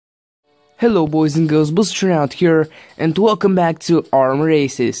Hello boys and girls, Booster out here, and welcome back to Arm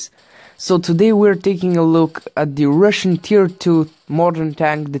Races. So today we're taking a look at the Russian Tier 2 modern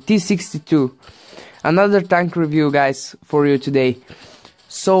tank, the T-62. Another tank review, guys, for you today.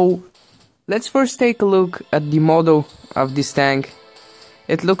 So let's first take a look at the model of this tank.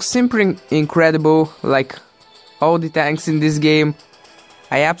 It looks simply incredible, like all the tanks in this game.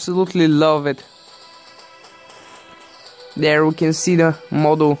 I absolutely love it. There we can see the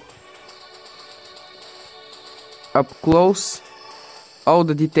model up close, all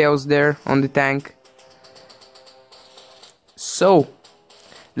the details there on the tank. So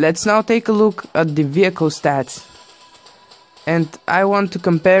let's now take a look at the vehicle stats, and I want to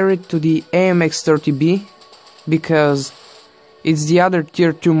compare it to the AMX-30B because it's the other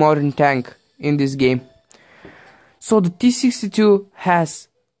tier 2 modern tank in this game. So the T-62 has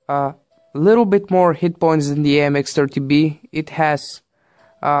a little bit more hit points than the AMX-30B. It has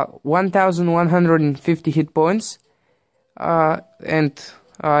 1150 hit points,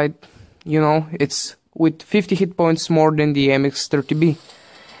 it's with 50 hit points more than the MX-30B.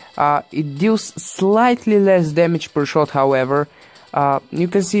 It deals slightly less damage per shot, however. You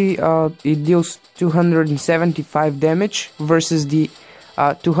can see it deals 275 damage versus the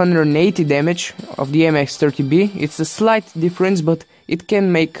 280 damage of the MX-30B. It's a slight difference, but it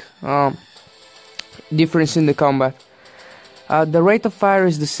can make difference in the combat. The rate of fire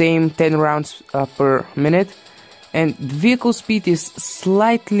is the same, 10 rounds per minute, and the vehicle speed is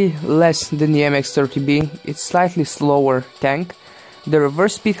slightly less than the MX-30B. It's slightly slower tank. The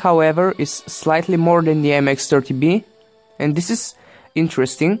reverse speed, however, is slightly more than the MX-30B, and this is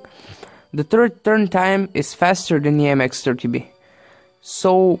interesting. The third turn time is faster than the MX-30B.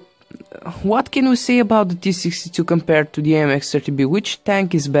 So, what can we say about the T-62 compared to the MX-30B? Which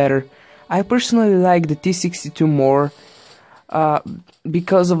tank is better? I personally like the T-62 more,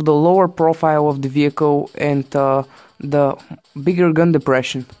 because of the lower profile of the vehicle and the bigger gun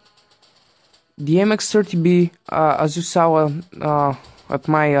depression. The MX-30B, as you saw at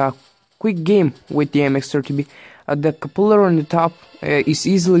my quick game with the MX-30B, the cupola on the top is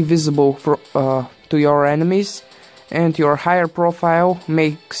easily visible to your enemies, and your higher profile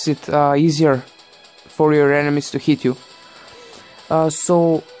makes it easier for your enemies to hit you.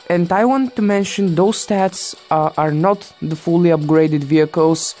 And I want to mention those stats are not the fully upgraded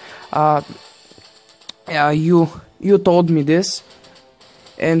vehicles. You told me this,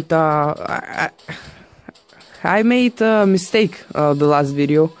 and I made a mistake the last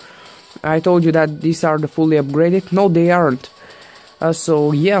video. I told you that these are the fully upgraded. No, they aren't.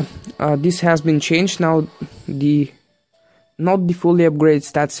 So yeah, this has been changed now. Not the fully upgraded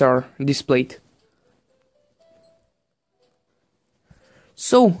stats are displayed.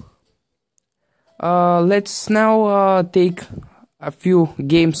 So, let's now take a few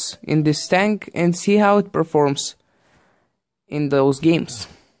games in this tank and see how it performs in those games.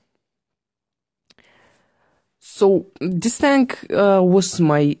 So, this tank was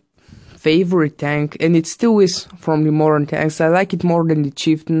my favorite tank, and it still is from the modern tanks. I like it more than the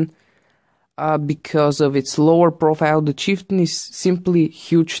Chieftain because of its lower profile. The Chieftain is simply a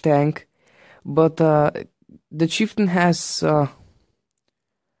huge tank, but the Chieftain has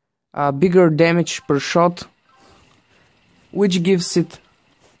bigger damage per shot, which gives it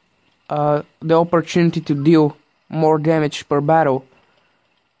the opportunity to deal more damage per battle.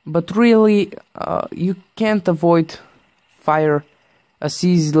 But really, you can't avoid fire as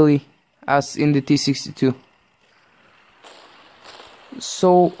easily as in the T-62.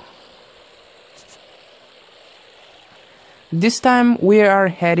 So this time we are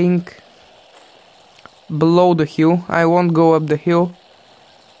heading below the hill. I won't go up the hill.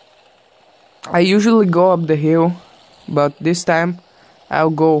 I usually go up the hill, but this time I'll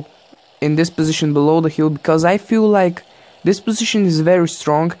go in this position below the hill because I feel like this position is very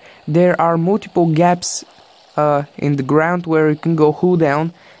strong. There are multiple gaps in the ground where you can go hull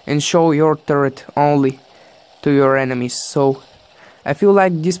down and show your turret only to your enemies. So I feel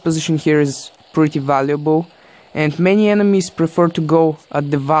like this position here is pretty valuable, and many enemies prefer to go at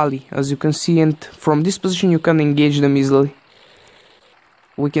the valley, as you can see, and from this position you can engage them easily.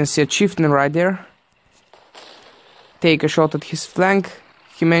 We can see a Chieftain right there. Take a shot at his flank.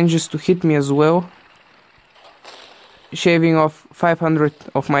 He manages to hit me as well, shaving off 500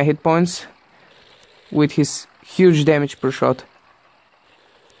 of my hit points with his huge damage per shot.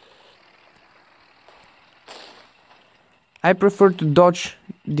 I prefer to dodge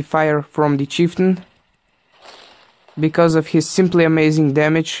the fire from the Chieftain because of his simply amazing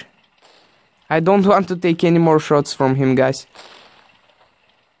damage. I don't want to take any more shots from him, guys.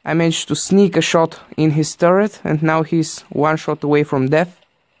 I managed to sneak a shot in his turret, and now he's one shot away from death.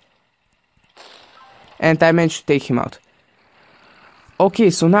 and I managed to take him out. Okay,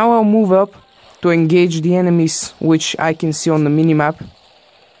 so now I'll move up to engage the enemies which I can see on the minimap,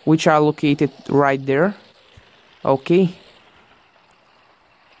 which are located right there. Okay.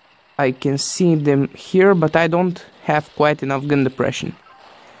 I can see them here, but I don't have quite enough gun depression.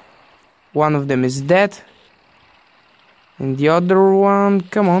 One of them is dead. And the other one,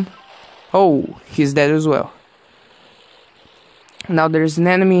 come on. Oh, he's dead as well. Now there's an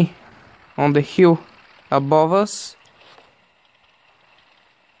enemy on the hill above us.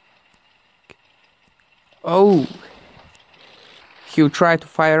 Oh, he'll try to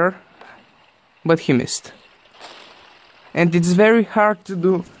fire, but he missed. And it's very hard to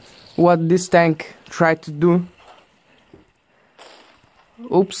do what this tank tried to do.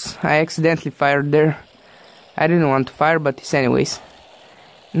 Oops, I accidentally fired there. I didn't want to fire, but it's anyways.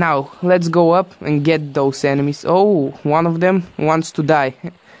 Now, let's go up and get those enemies. Oh, one of them wants to die.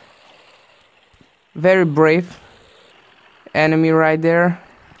 Very brave enemy right there.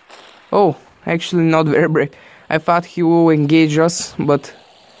 Oh, actually not very brave. I thought he will engage us, but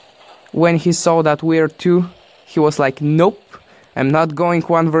when he saw that we're two, he was like, nope, I'm not going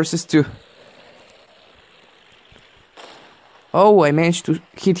 1 versus 2. Oh, I managed to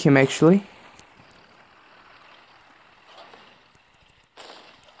hit him actually.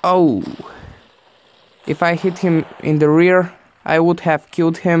 Oh, if I hit him in the rear, I would have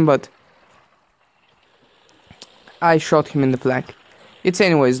killed him, but I shot him in the flank. It's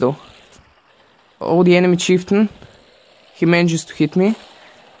anyways though. Oh, the enemy chieftain, he manages to hit me.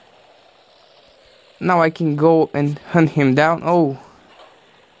 Now I can go and hunt him down. Oh,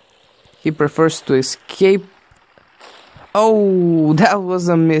 he prefers to escape. Oh, that was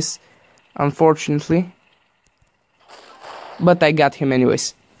a miss, unfortunately. But I got him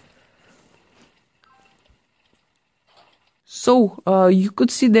anyways. So, you could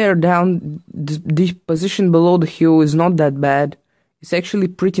see there down, the position below the hill is not that bad. It's actually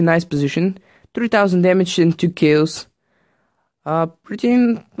pretty nice position. 3000 damage and 2 kills.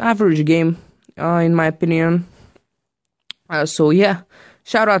 Pretty average game, in my opinion. So yeah,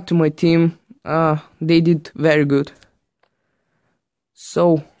 shout out to my team. They did very good.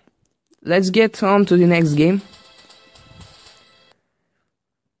 So, let's get on to the next game.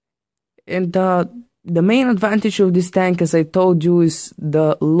 And the main advantage of this tank, as I told you, is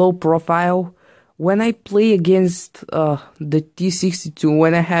the low profile. When I play against the T-62,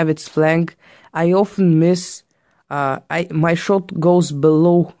 when I have its flank, I often miss. My shot goes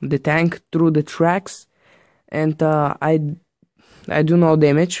below the tank through the tracks, and I do no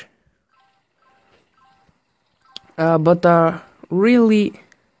damage. But really,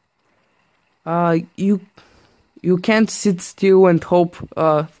 you can't sit still and hope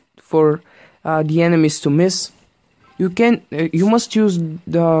for the enemies to miss. You must use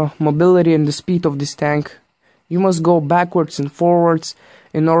the mobility and the speed of this tank. You must go backwards and forwards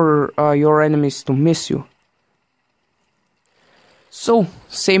in order your enemies to miss you. So,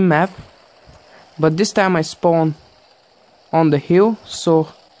 same map, but this time I spawn on the hill, so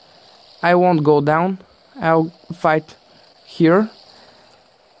I won't go down. I'll fight here.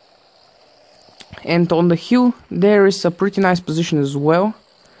 And on the hill there is a pretty nice position as well.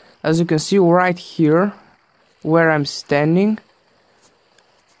 As you can see right here, where I'm standing,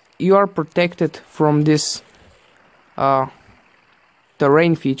 you are protected from this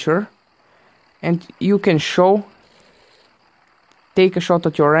terrain feature, and you can take a shot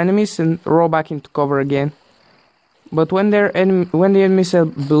at your enemies and roll back into cover again. But when the enemies are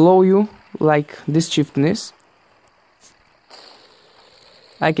below you, like this chieftain is,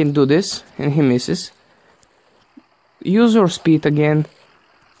 I can do this and he misses. Use your speed again.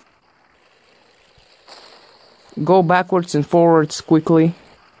 Go backwards and forwards quickly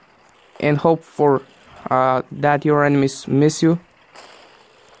and hope for that your enemies miss you.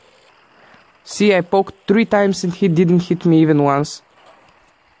 See, I poked 3 times and he didn't hit me even once.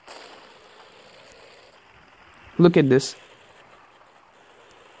 Look at this.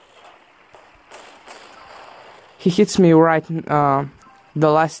 He hits me right the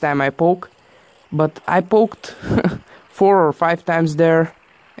last time I poke, but I poked 4 or 5 times there,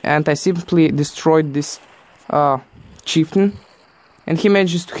 and I simply destroyed this chieftain, and he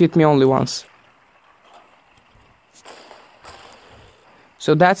manages to hit me only once.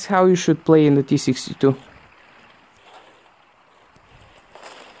 So that's how you should play in the T-62.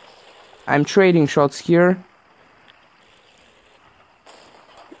 I'm trading shots here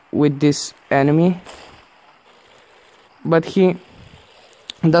with this enemy, but he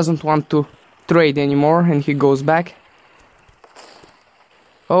doesn't want to trade anymore and he goes back.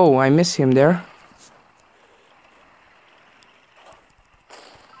 Oh, I miss him there.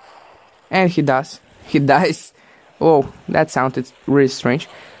 And he does. he dies. Oh, that sounded really strange.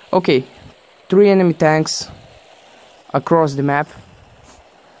 Okay, 3 enemy tanks across the map.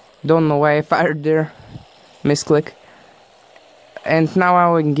 Don't know why I fired there. Misclick. And now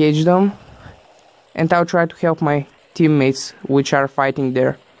I'll engage them. And I'll try to help my teammates which are fighting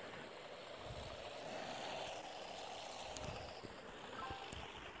there.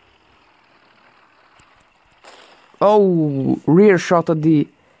 Oh, rear shot at the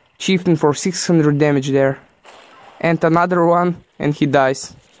chieftain for 600 damage there. And another one, and he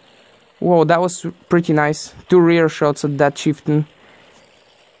dies. Whoa, that was pretty nice. 2 rear shots at that chieftain.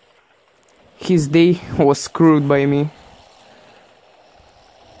 His day was screwed by me.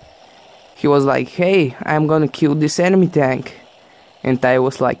 He was like, hey, I'm gonna kill this enemy tank. And I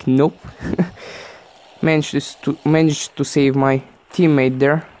was like, nope. managed to save my teammate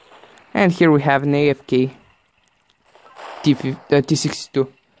there. And here we have an AFK T-62.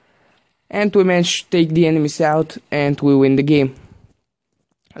 And we managed to take the enemies out and we win the game.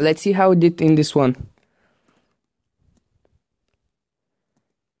 Let's see how we did in this one.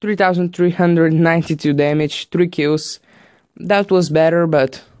 3,392 damage, 3 kills. That was better,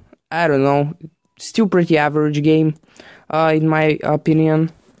 but I don't know. Still pretty average game, in my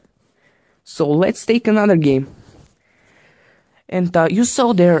opinion. So let's take another game. And you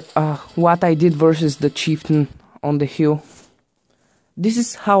saw there what I did versus the chieftain on the hill. This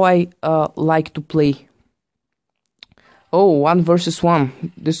is how I like to play. Oh, 1 versus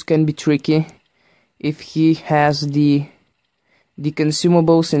 1. This can be tricky. If he has the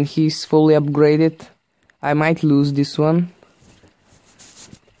consumables and he's fully upgraded, I might lose this one.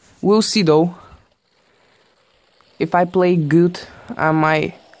 We'll see though. If I play good, I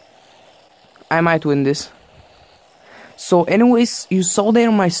might win this. So anyways, you saw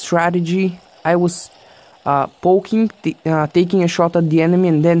there my strategy. I was poking, taking a shot at the enemy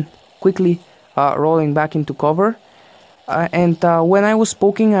and then quickly rolling back into cover. And when I was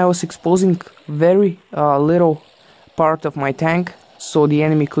poking, I was exposing very little part of my tank, so the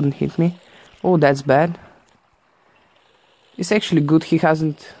enemy couldn't hit me. Oh, that's bad. It's actually good he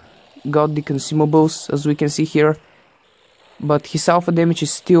hasn't got the consumables, as we can see here. But his alpha damage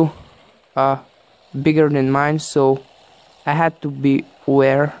is still bigger than mine, so I had to be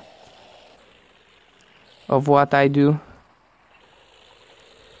aware of what I do.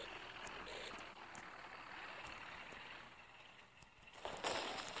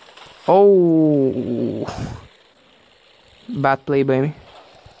 Oh, bad play by me.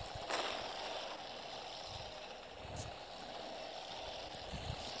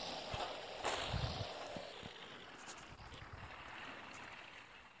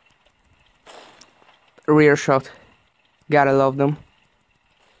 Rear shot, gotta love them.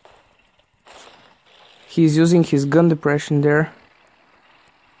 He's using his gun depression there.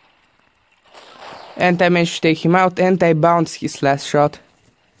 And I managed to take him out and I bounced his last shot.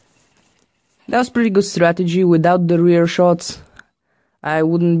 That was pretty good strategy. Without the rear shots, I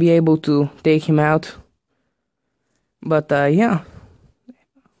wouldn't be able to take him out. But yeah,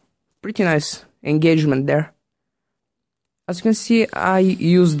 pretty nice engagement there. As you can see, I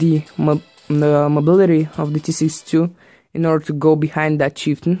use the mobility of the T-62 in order to go behind that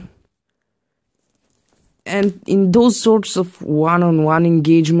chieftain. And in those sorts of one-on-one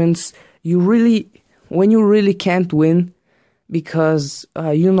engagements, when you really can't win, because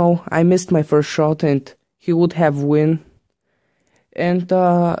you know, I missed my first shot and he would have win, and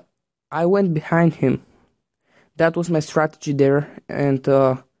I went behind him. That was my strategy there, and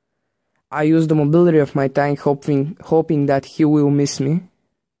I used the mobility of my tank, hoping that he will miss me.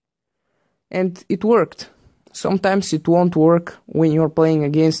 And it worked. Sometimes it won't work when you're playing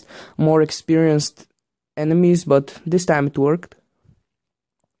against more experienced enemies, but this time it worked.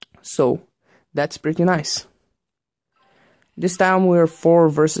 So that's pretty nice. This time we're 4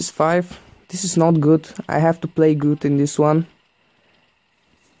 versus 5. This is not good. I have to play good in this one.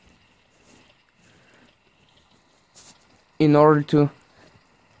 In order to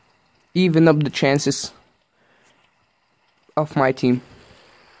even up the chances of my team.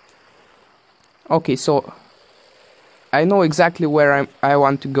 Okay, so I know exactly where I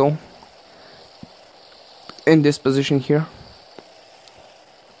want to go in this position here.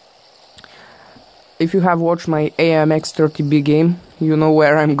 If you have watched my AMX30B game, you know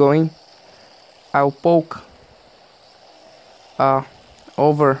where I'm going. I'll poke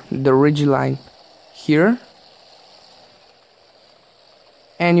over the ridge line here.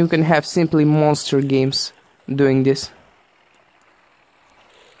 And you can have simply monster games doing this.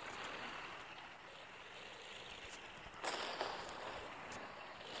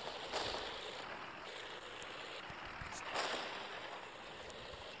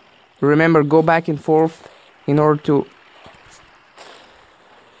 Remember, go back and forth in order to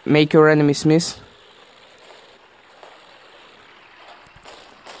make your enemies miss.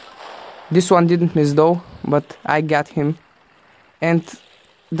 This one didn't miss though, but I got him. And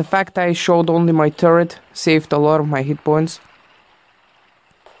the fact I showed only my turret saved a lot of my hit points.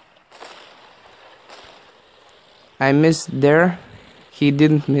 I missed there. He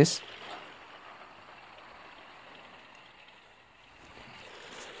didn't miss.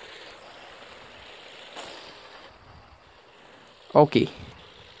 Okay.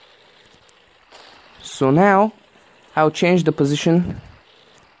 So now I'll change the position.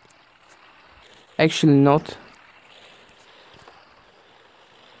 Actually not.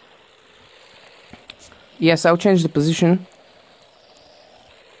 Yes, I'll change the position.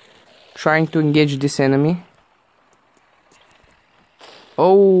 Trying to engage this enemy.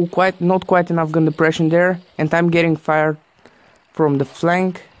 Oh, not quite enough gun depression there, and I'm getting fired from the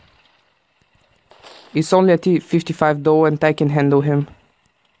flank. It's only a T-55 though, and I can handle him.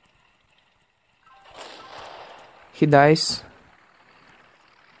 He dies.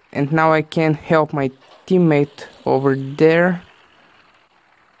 And now I can help my teammate over there.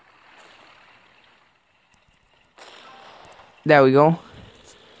 There we go.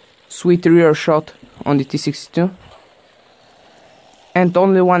 Sweet rear shot on the T-62. And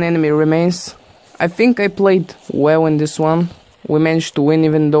only one enemy remains. I think I played well in this one. We managed to win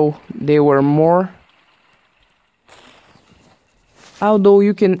even though they were more. Although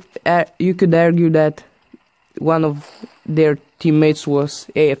you could argue that one of their teammates was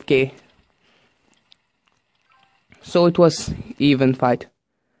AFK. So it was even fight.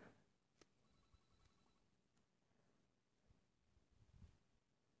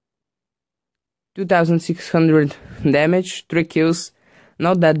 $2,600 damage, 3 kills.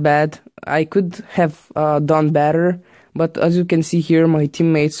 Not that bad. I could have done better, but as you can see here, my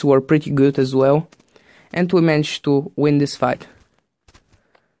teammates were pretty good as well, and we managed to win this fight.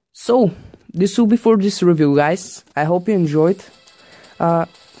 So, this will be for this review, guys. I hope you enjoyed.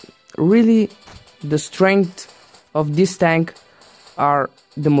 Really, the strength of this tank are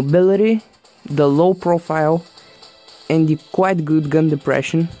the mobility, the low profile, and the quite good gun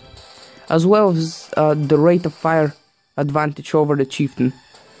depression, as well as the rate of fire advantage over the Chieftain.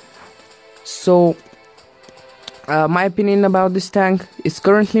 So, my opinion about this tank is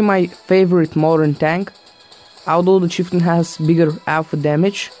currently my favorite modern tank. Although the Chieftain has bigger alpha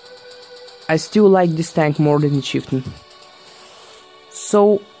damage, I still like this tank more than the Chieftain.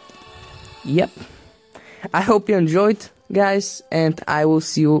 So, yep. I hope you enjoyed, guys, and I will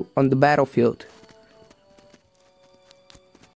see you on the battlefield.